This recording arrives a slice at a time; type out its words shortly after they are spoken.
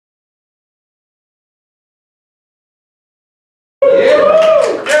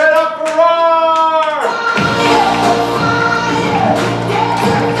Get it up for Rarrr!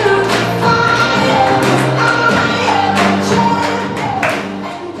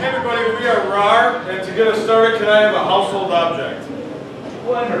 Hey everybody, we are Rarrr, and to get us started, can I have a household object?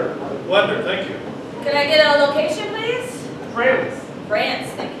 Blender. Blender, thank you. Can I get a location, please? France. France,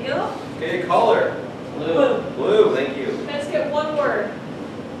 thank you. Okay, color. Blue. Blue, thank you. Let's get one word.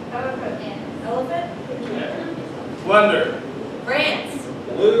 Elephant. Elephant? Blender. France.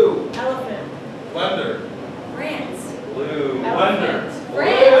 Blue. Elephant. Blender. France. Blue. Blender. France.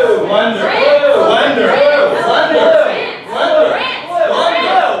 Blue. Blender. France. Blue. Blender. France. Blue. France. Blender. France. Blender.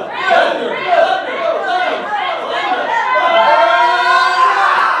 France. Blender.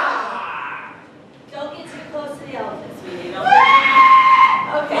 Don't get too close to the elephant, sweetie. Don't. I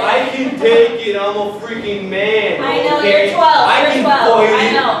Okay. can take it. I'm a freaking man. I know, okay? you're 12. I You're can 12. fight I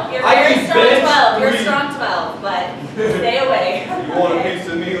it. know. You're I very can strong bench 12. You're three. strong 12, but stay away. You want a piece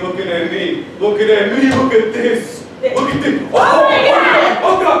of me? Looking at me. Looking at me. Look at this. Look at this. Oh my God!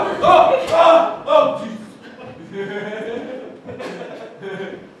 Oh God! Oh Jesus!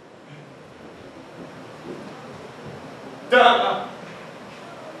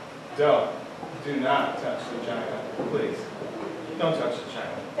 Don't. Do not touch the vagina, please. Don't touch the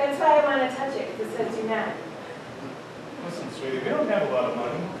vagina. That's why I want to touch it, because it says do not. Listen, sweetie, we don't have a lot of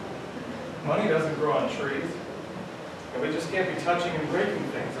money. Money doesn't grow on trees. And we just can't be touching and breaking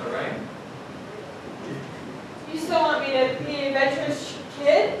things, all right? You still want me to be an adventurous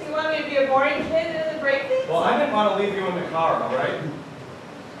kid? You want me to be a boring kid that doesn't break things? Well, I didn't want to leave you in the car, all right?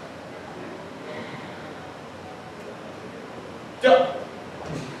 Don't.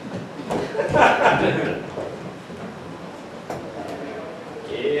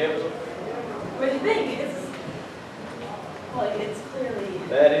 Yep. What do you think? It's clearly.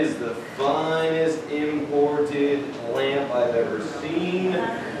 That is the finest imported lamp I've ever seen.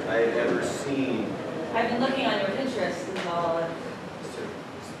 I've been looking on your Pinterest and all.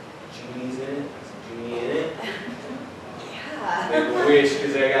 Genie's in it. There's a genie in it. Yeah. Make a wish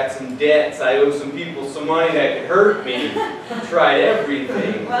because I got some debts. I owe some people some money that could hurt me. Tried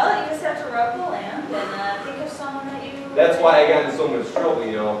everything. Well, you just have to rub the lamp and think of someone that you. That's why I got in so much trouble,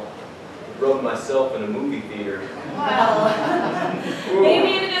 you know. Rubbed myself in a movie theater. Well, maybe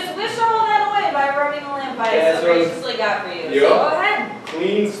you can just wish all that away by rubbing the lamp I so graciously got for you. Yep. So go ahead.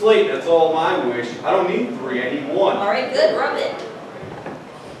 Clean slate, that's all my wish. I don't need 3, I need 1. All right, good. Rub it.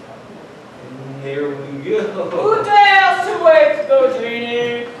 Here we Who go. dares to wake the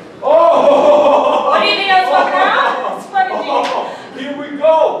genie? Oh! What do you think I was fucking around? It's fucking genie. Here we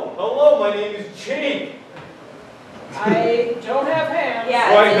go. Hello, my name is Jake. I don't have hands.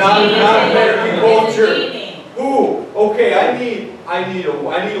 Yeah, Right, it's a not genie. American It's a culture. genie. Ooh, okay, I need a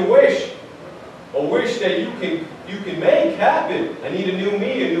wish. A wish that you can make happen. I need a new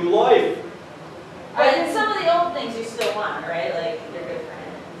me, a new life. But some of the old things you still want, right? Like your good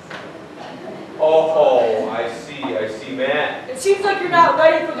friends. Oh, I see, Matt. It seems like you're not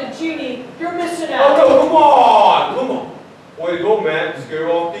ready for the genie. You're missing Oh out. no, come on. Way to go, Matt. Scare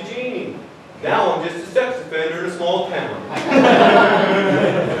off the genie. Now I'm just a sex offender in a small town.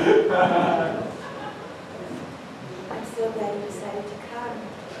 I'm so glad you decided to come.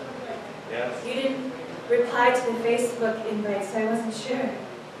 Yes. You didn't reply to the Facebook invite, so I wasn't sure.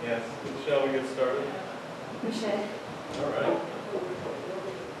 Yes. Shall we get started? We should. All right.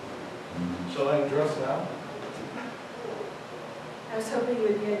 Shall I dress now? I was hoping you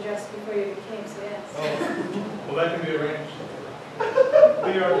would be addressed before you came, so yes. Oh. Well, that can be arranged.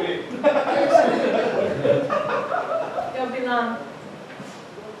 BRB. Don't be long.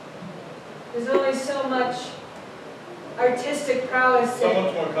 There's only so much artistic prowess So in.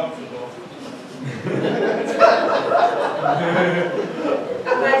 much more comfortable.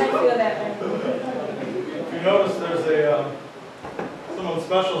 I'm glad you feel that way. If you notice, there's a someone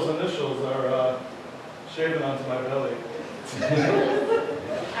special's initials are shaven onto my belly.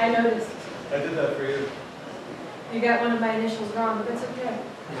 I noticed. I did that for you. You got one of my initials wrong, but that's okay.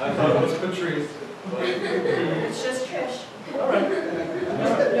 I thought it was Patrice. But... It's just Trish. All right.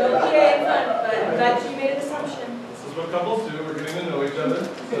 No PA in front, but I'm glad you made an assumption. This is what couples do. We're getting to know each other.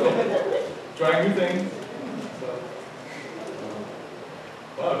 So, trying new things. So.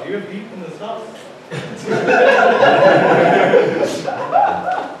 Wow, do you have heat in this house?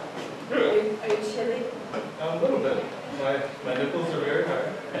 Are you chilly? A little bit. My nipples are very hard.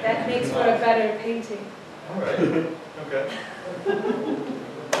 That makes for a better painting. All right. Okay.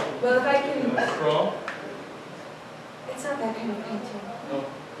 Well, if I can. Scroll. It's not that kind of painting. Oh.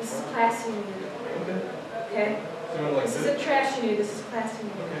 This is classy new. Okay. Okay? So you want like This isn't trashy new, this is classy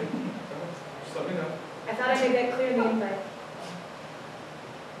new. Okay. Just let me know. I thought I made that clear in the invite.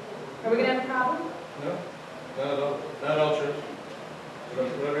 Are we gonna have a problem? No, not at all. Not at all, Trish.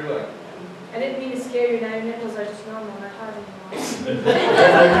 Whatever you like. I didn't mean to scare you. Now your nipples are just normal, not hard anymore.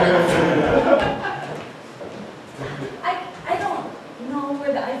 I don't know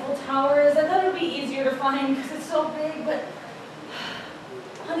where the Eiffel Tower is. I thought it would be easier to find because it's so big, but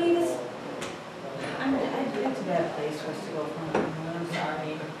honey, it's a bad place for us to go from. I'm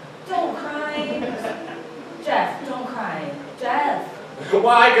sorry. Don't cry. Jeff, don't cry. Jeff.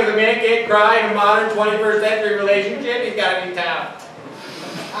 Why? Because a man can't cry in a modern 21st century relationship? He's got to be tough.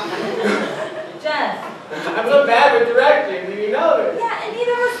 Jeff. I'm so bad with directions, do you know this? Yeah, and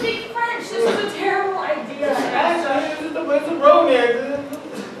neither of us speak French. This is a terrible idea. Actually, this is the place of romance.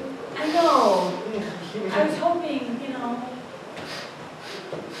 I know. I was hoping,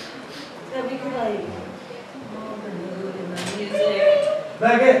 that we could like, the mood and the music.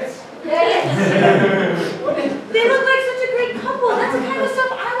 Baguettes. Yes. They look like such a great couple. That's the kind of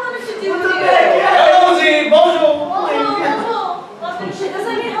stuff I wanted to do with you. Rosie, bonjour. Bonjour. Does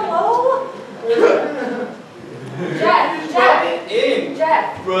that mean hello? Jeff. Rub it in. Jeff.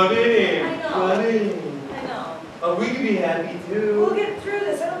 Rub it in. I know. Rub it in. I know. Oh, we can be happy too. We'll get through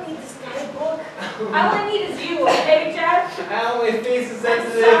this. I don't need this guidebook. All I need is you, okay, Jeff? Ow, my face is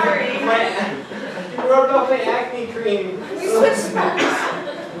sensitive. I'm sorry. You rubbed off my acne cream. We switched spots.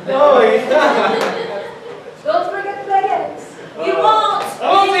 Oh, yeah. Don't forget the baguettes. You won't.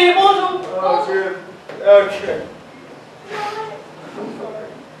 Rosie, bonjour. Oh, good. Okay.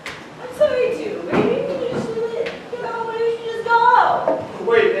 I'm sorry too. Maybe you just leave it. Maybe you should just go out.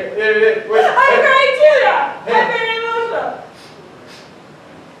 Wait. I'm crying too now. I'm very emotional.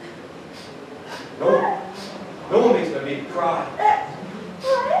 No one makes my baby cry.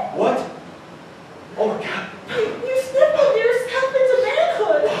 What? What? Oh my God. You sniffled yourself into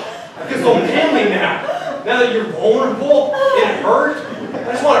manhood. I feel so manly now. Now that you're vulnerable, it hurts. I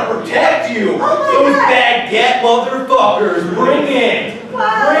just want to protect you. Oh my Those God. baguette motherfuckers, bring it.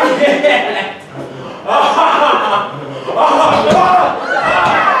 Wow. Bring it.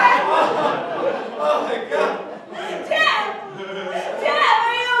 Oh my God. Dad,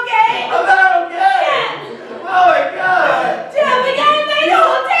 are you okay? I'm not okay. Oh my God. Dad, we gotta make a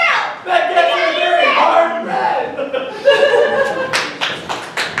hotel. Baguettes are very hard red.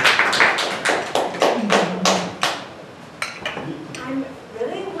 I'm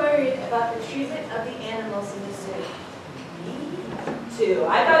really worried about the treatment of the animals in the zoo. Me too.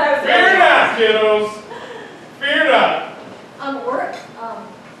 I thought I was. Fear not, kiddos. Fear not.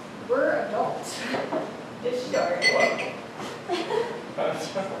 We're adults. Just short. I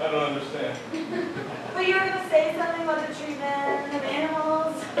don't understand. But you were gonna say something about the treatment of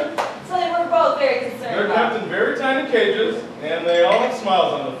animals. Something we're both very concerned They're about. kept in very tiny cages, and they all have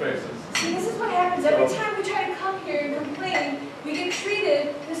smiles on their faces. See, this is what happens every time we try to come here and complain. We get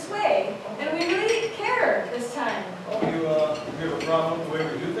treated this way, and we really care this time. Oh, you have a problem with the way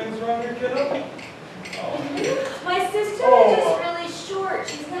we do things around here, kiddo? Oh. My sister Oh. is just really short.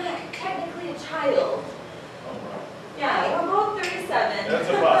 She's not technically a child. Yeah, we're both 37. That's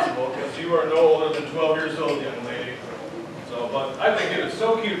impossible, because you are no older than 12 years old, young lady. So, but I think it is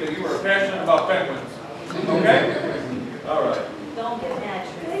so cute that you are passionate about penguins. Okay? All right. Don't get mad,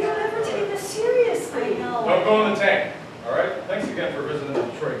 They Tristan. don't ever take us seriously. I know. Don't go in the tank. All right? Thanks again for visiting the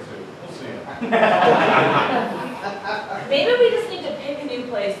Detroit Zoo. We'll see you. Maybe we just need to pick a new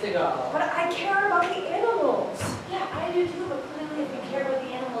place to go. But I care about the animals. Yeah, I do too, but clearly if you care about the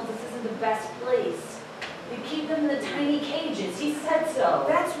animals, this isn't the best place. We keep them in the tiny cages. He said so.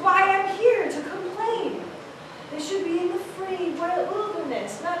 That's why I'm here, to complain. They should be in the free wild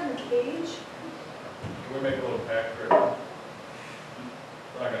wilderness, not in a cage. Can we make a little pact right now?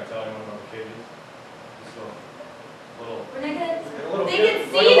 We're not going to tell anyone about the cages. Just a little... We're not gonna. a little They kid- can like a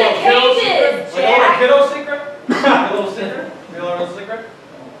see the little kiddo cages, secret? Like a little Jack. kiddo secret? A little secret? A little secret?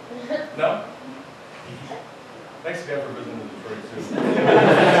 No? Thanks again for visiting the Detroit Zoo.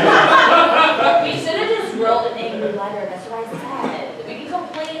 We should have just wrote an angry letter. That's what I said. We can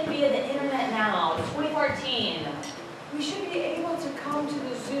complain via the internet now. It's 2014. We should be able to come to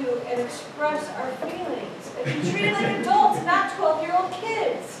the zoo and express our feelings and be treated like adults, not 12-year-old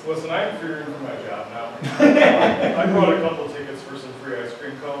kids. Listen, I interfere for my job now. I brought a couple tickets for some free ice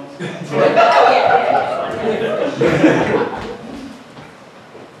cream cones. Oh, yeah.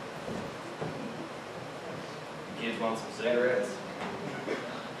 Kids want some cigarettes?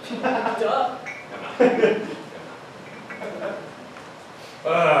 Duh.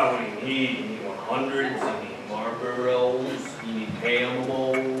 What do you need? You need 100s, you need Marlboros, you need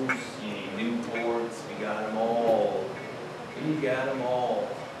Camels, you need Newports, we got them all. We got them all.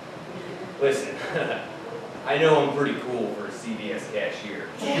 Listen, I know I'm pretty cool for a CVS cashier.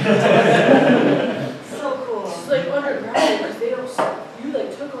 So cool. It's like underground because they don't sell. You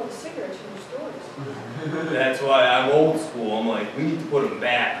like took all the cigarettes from your stores. That's why I'm old school. I'm like, we need to put them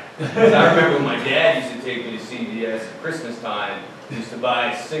back. 'Cause I remember when my dad used to take me to CVS at Christmas time. He used to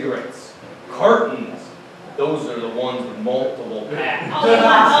buy cigarettes, cartons. Those are the ones with multiple packs. Oh, we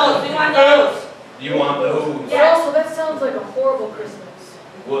want those. We want those. You want those? But also, that sounds like a horrible Christmas.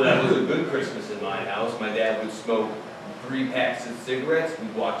 Well, that was a good Christmas in my house. My dad would smoke 3 packs of cigarettes.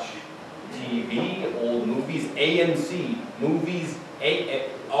 We'd watch TV, old movies, AMC movies,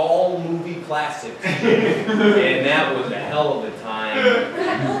 all movie classics. And that was a hell of a time. I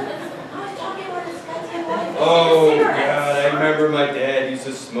was talking about this goddamn life. Oh Cigarettes. God, I remember my dad used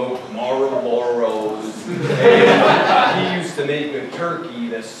to smoke Marlboros. And he used to make a turkey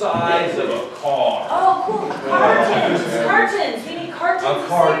the size of a car. Oh, cool. Cartons. Cartons. We need cartons A of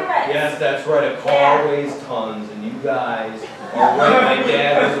car, cigarettes. yes, that's right. A car weighs tons, and you guys are right. My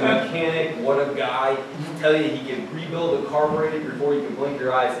dad was a mechanic. What a guy! He'd tell you he could rebuild a carburetor before you could blink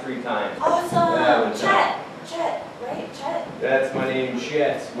your eyes 3 times. That Awesome. was Chet. Chet. Right? Chet. That's my name,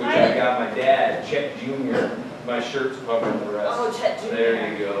 Chet, which I got my dad, Chet Jr. My shirt's covering the rest. Oh, Chet Jr. There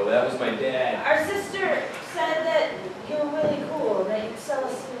you go. That was my dad. Our sister said that you were really cool, that you sell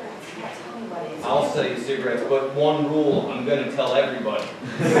us cigarettes. You can't tell anybody. I'll sell you cigarettes, but one rule, I'm gonna tell everybody.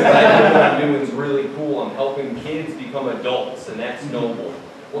 Because I know what I'm doing is really cool. I'm helping kids become adults, and that's noble.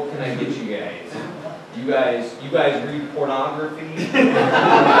 What can I get you guys? You guys read pornography? I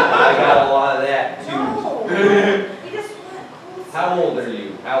got a lot of that too. No. We just want cool How old are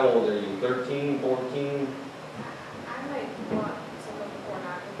you? How old are you? 13, 14? I might want some of the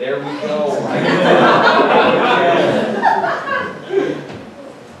pornography. There we go.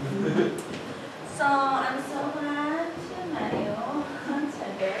 So I'm so glad to met you on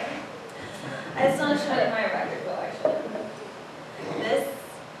Tinder. I just want to show you my record collection. This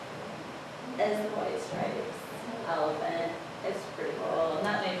is the White Stripes elephant. It's pretty cool.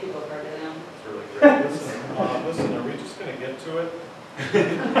 Not many people have heard of them. It's really great. Listen, are we just gonna get to it?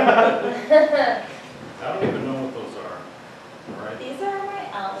 I don't even know what those are. All right. These are my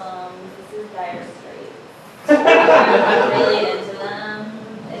albums. This is Dire Straits. I'm really into them.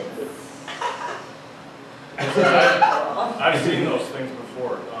 It's really cool. I've seen those things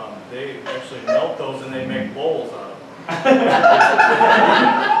before. They actually melt those and they make bowls out of them.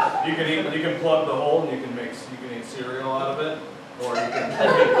 You can plug the hole and you can eat cereal out of it, or you can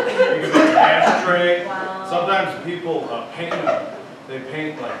make an ashtray. Wow. Sometimes people paint them. They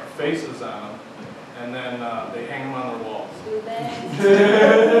paint like faces on them, and then they hang them on their walls. Do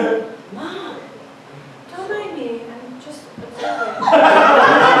they? Mom, Don't mind me. I'm just observing.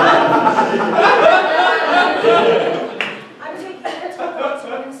 I'm taking a notes, so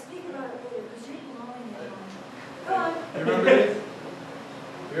I'm going to speak about it later because you're blowing it. Go on. You remember these?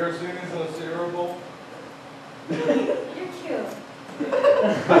 You ever seen these in a cereal bowl? you're cute.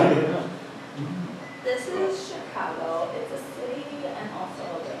 This is Chicago. It's a city and also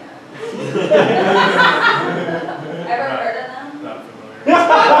a band. Ever heard of them? Not familiar.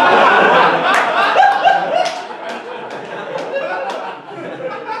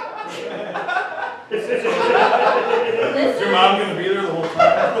 Is your mom gonna be there the whole time?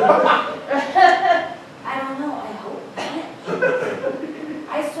 I don't know. I hope not.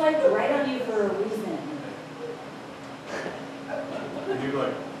 I swiped right on you for a reason. You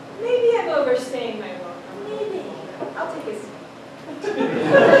like? Maybe I'm overstaying my welcome. Maybe. I'll take a seat.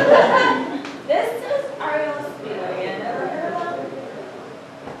 This is Ariel Speedwagon. Ever heard of them?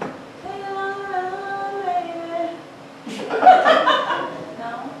 Take a long run, baby.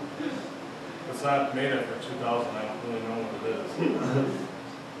 No? It's not made after 2000. I don't really know what it is.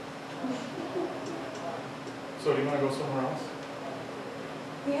 So do you want to go somewhere else?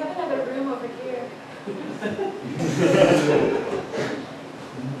 We have another room over here.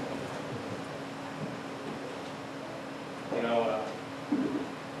 You know, I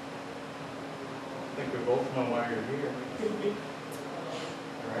think we both know why you're here.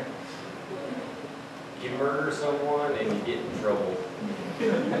 All right? You murder someone and you get in trouble.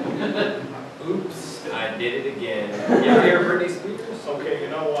 Oops, I did it again. You ever hear Britney Spears? Okay, you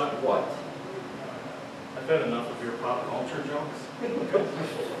know what? What? I've had enough of your pop culture jokes.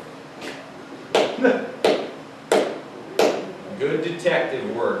 Good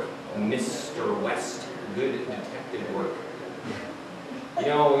detective work, Mr. West. Good detective work. You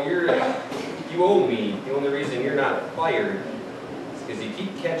know, you owe me. The only reason you're not fired is because you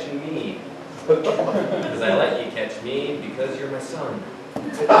keep catching me. Because I let you catch me because you're my son.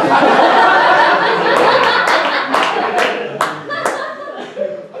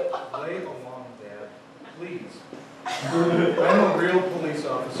 Play along, Dad. Please. I'm a real police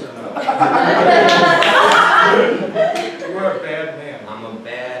officer now. You are a bad man. I'm a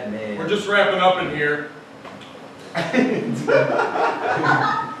bad man. We're just wrapping up in here. My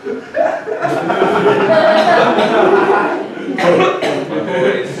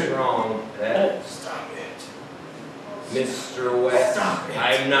boy is strong. Stop it. Mr. West, Stop it.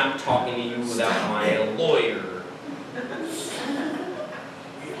 I'm not talking to you without my lawyer.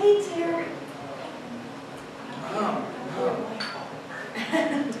 Hey, dear.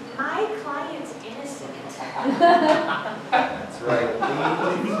 My client's innocent. That's right.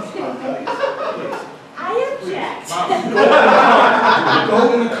 I object. Mom, go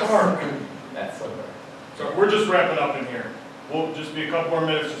in the car. That's okay. So we're just wrapping up in here. We'll just be a couple more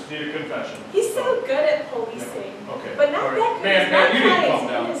minutes, just need a confession. He's so good at policing, Okay. but not All that good. Man, Not you need to calm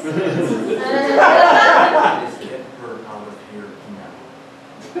client's down. innocent. Just get her out of here now.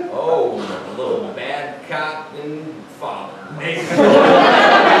 Oh, a little bad cop and father. Sweetie, I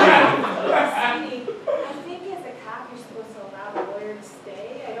think as a cop, you're supposed to allow the lawyer to stay.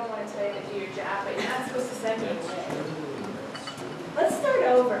 I don't want to tell you to do your job, but you're not supposed to send him away. Let's start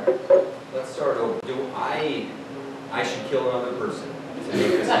over. Let's start over. I should kill another person to make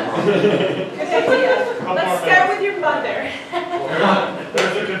this wrong. Good idea. Let's start with your mother.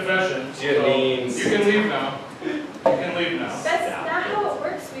 There's a confession. Janine. You can leave now. You can leave now. That's not how it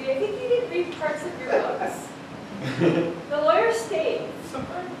works, sweetie. I think you didn't read parts of your books. The lawyer stayed.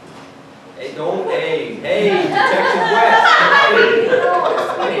 Hey, Detective West.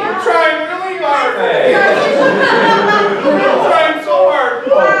 You're trying really hard. Hey. You're trying so hard.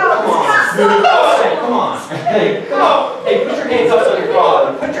 Come on. Hey, come on. Hey, put your handcuffs on your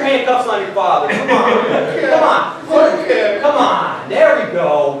father. Put your handcuffs on your father. Come on. Come on. There we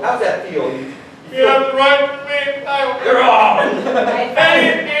go. How's that feel? You have the right to me. You're wrong.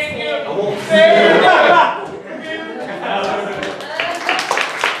 Anything you I won't say.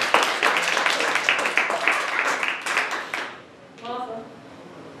 Martha,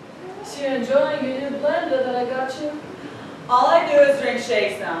 so you're enjoying your new blender that I got you? All I do is drink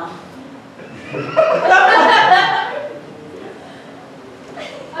shakes now.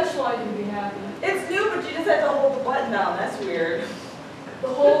 I just want you to be happy. It's new, but you just have to hold the button down. That's weird. The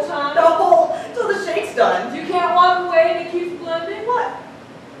whole time? Till the shake's done. You can't walk away and it keeps blending? What?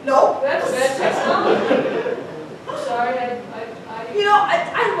 Nope. That's bad technology. I'm sorry, You know,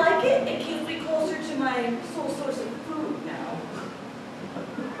 I like it. It keeps me closer to my sole source of food now.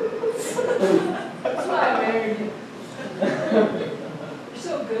 That's why I married you. You're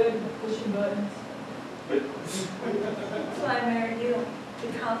so good at pushing buttons. That's why I married you. The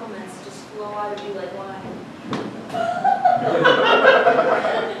compliments just flow out of you like wine.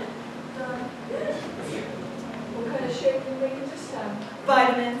 What kind of shake are you making this time?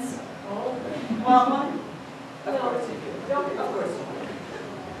 Vitamins. Oh. Want one? Of course you do. Of course you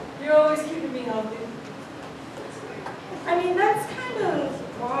do. You're always keeping me healthy. I mean, that's kind of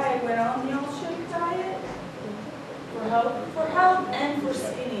why I went on the all-sugar diet. For health? For health and for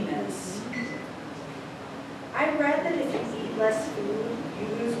skinniness. I read that if you eat less food, you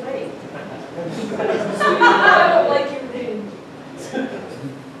lose weight. I don't like your reading.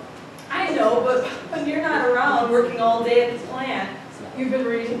 I know, but when you're not around working all day at the plant, you've been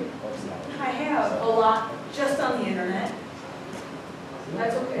reading? I have. A lot. Just on the internet.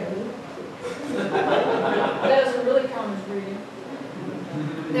 That's okay. That doesn't really count as reading.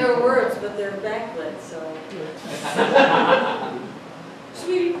 There are words, but they're backlit, so.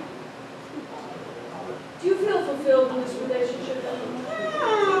 Sweetie, do you feel fulfilled in this relationship?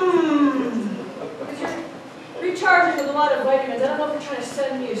 Because you're recharging with a lot of vitamins. I don't know if you're trying to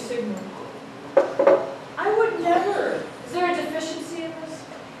send me a signal. I would never. Is there a deficiency in this?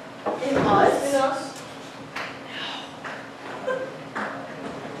 In us? In us?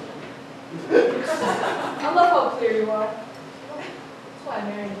 I love how clear you are. That's why I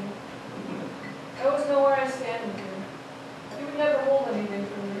married you. I always know where I stand with you. You would never hold anything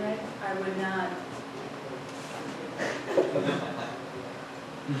from me, right? I would not.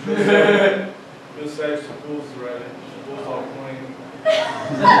 This says the pool's ready. The pool's all clean.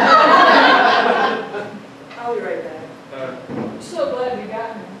 I'll be right back. I'm so glad we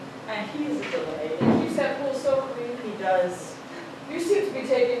got him. And he's a delay. He keeps that pool so clean. He does. You seem to be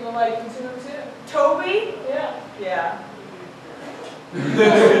taking a liking to him too. Toby? Yeah. Yeah.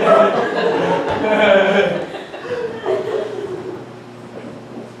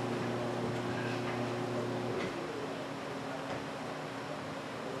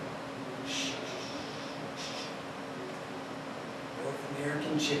 North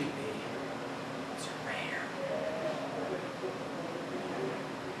American chickpea. It's rare.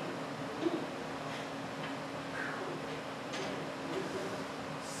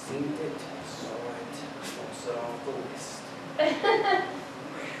 West.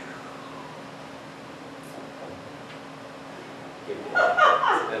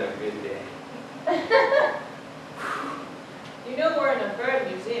 It's been a good day. You know we're in a bird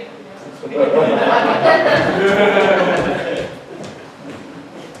museum.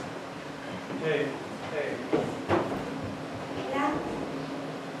 Hey, Yeah?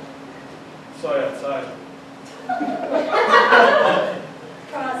 saw you outside.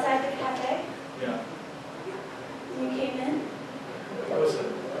 From outside the cafe? Yeah. You came in? Listen,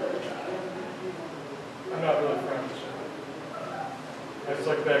 I'm not really friends with you. I just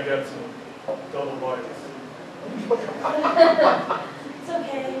like baguettes and double bites. It's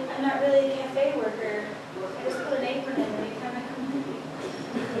okay. I'm not really a cafe worker. I just put an apron in anytime I come in.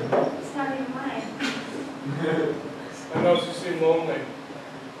 It's not even mine. I noticed you seem lonely.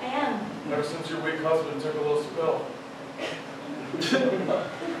 I am. Ever since your weak husband took a little spill.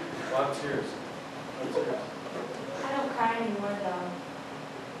 A lot of tears. A lot of tears. I don't cry anymore though.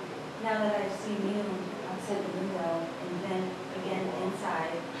 Now that I've seen you outside the window and then again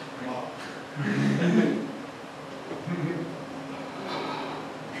inside.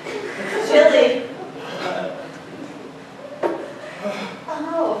 Chilly.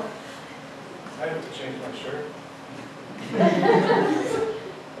 Oh. I have to change my shirt.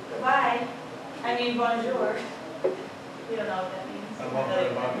 Goodbye. I mean, bonjour. You don't know what that means. I'm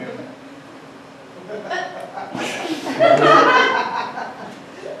wondering about you.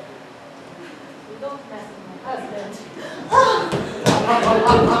 Don't mess with my husband.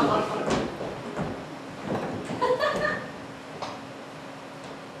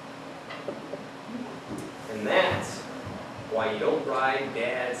 And that's why you don't ride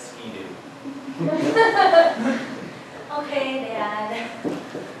Dad's ski-doo. Okay, Dad.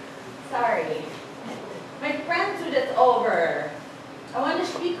 Sorry. My friends were just over. I wanted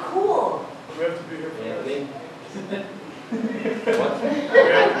to be cool. We have to be here for this. Anthony? We What?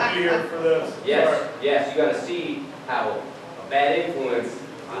 have to be here for this. Yes, yes, you gotta see how a bad influence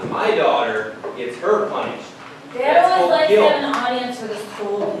on my daughter gets her punished. Dad That's always called likes guilt. having an audience for this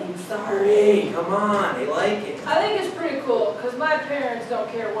cool thing. Sorry. Hey, come on, they like it. I think it's pretty cool, because my parents don't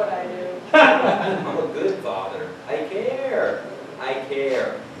care what I do. I'm a good father. I care. I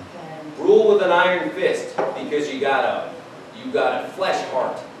care. Okay. Rule with an iron fist because you got a flesh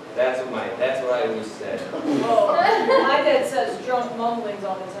heart. That's what I always said. Oh, my dad says drunk mumblings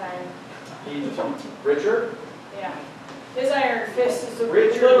all the time. Richard? Yeah. His iron fist is a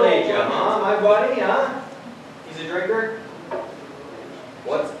Richard little- Leja, huh? My buddy, huh? He's a drinker?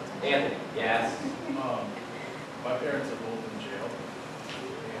 What's Anthony? Yes. My parents are both in jail.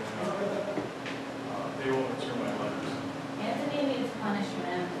 And they won't return my letters. Anthony needs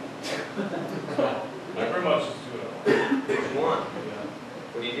punishment. So I pretty much just do it all. What do you want? Yeah.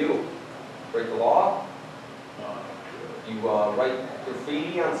 What do you do? Break the law? Uh, You write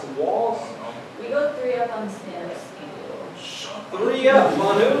graffiti on some walls? We go 3 up on the stand-up ski. 3 up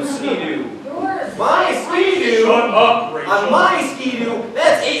on whose ski-doo? Yours. My ski-doo? Shut up, Rachel. On my ski-doo,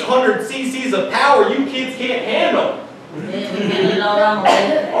 that's 800 cc's of power you kids can't handle.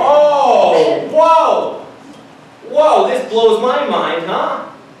 Oh, whoa! Whoa, this blows my mind, huh?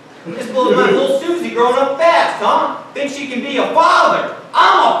 This blows my little Susie growing up fast, huh? Thinks she can be a father.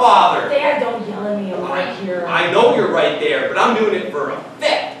 I'm a father. Dad, don't yell at me. I'm right here. I know you're right there, but I'm doing it for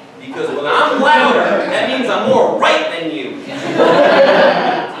effect. Because when I'm louder, that means I'm more right than you.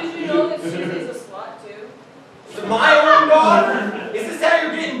 Did you know that Susie's a slut too? So my own daughter? Is this how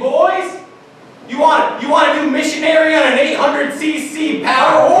you're getting boys? You want to do missionary on an 800cc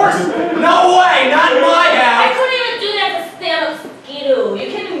power horse? No way, not in my I house. couldn't even do that to stand-up ski-doo.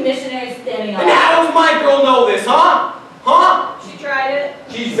 You can't do missionary standing up. And how does my girl know this, huh? Huh? She tried it.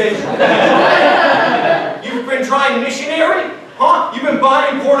 She's been. You've been trying missionary? Huh? You've been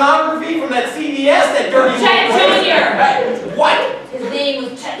buying pornography from that CVS, that dirty Chet Jr. What? His name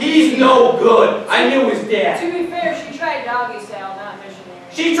was Chet. He's no good. I knew his dad. To be fair, she tried doggy style, not missionary.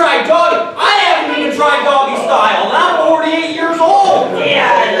 She tried doggy. I haven't even tried doggy style, and I'm 48 years old.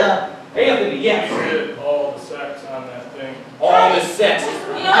 Yeah. Anthony, yes. You did all the sex on that thing. All the sex. You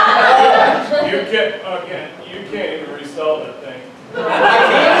know, You can't even resell that thing. I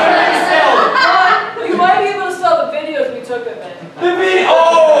can't sell it. But you might be able to sell the videos we took of it. The video.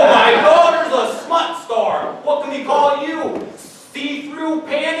 Oh, my daughter's a smut star. What can we call you? See-through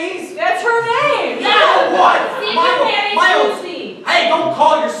panties? That's her name! You know what? see My old- Susie. Hey, don't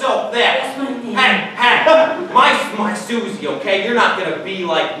call yourself that. That's my name. Hey, my Susie, okay? You're not gonna be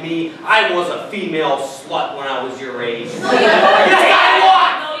like me. I was a female slut when I was your age. No, you weren't. Yes, I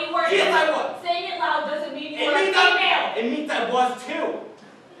was. No, you weren't. Yes, I was. Saying it loud doesn't mean you It were a means female. it means I was too.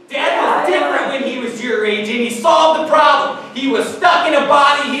 Dad was different when he was your age, and he saw was stuck in a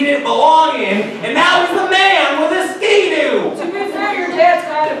body he didn't belong in, and now he's the man with a ski-doo. To be fair, your dad's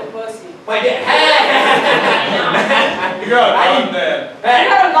kind of a pussy. My dad. You got a mom, dad. You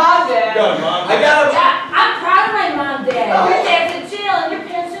got a mom, Dad. You got a mom, I dad. got a. I'm proud of my mom, dad. Your dad's in jail and your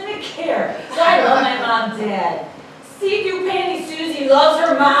parents didn't care. So I love my mom, dad. See-through panty Susie loves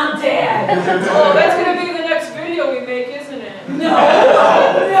her mom, dad. Oh, that's gonna be the next video we make, isn't it? No,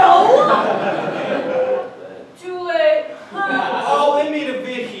 Too late. Oh, they made a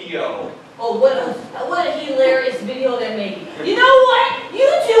video. Oh, what a hilarious video they're making. You know what?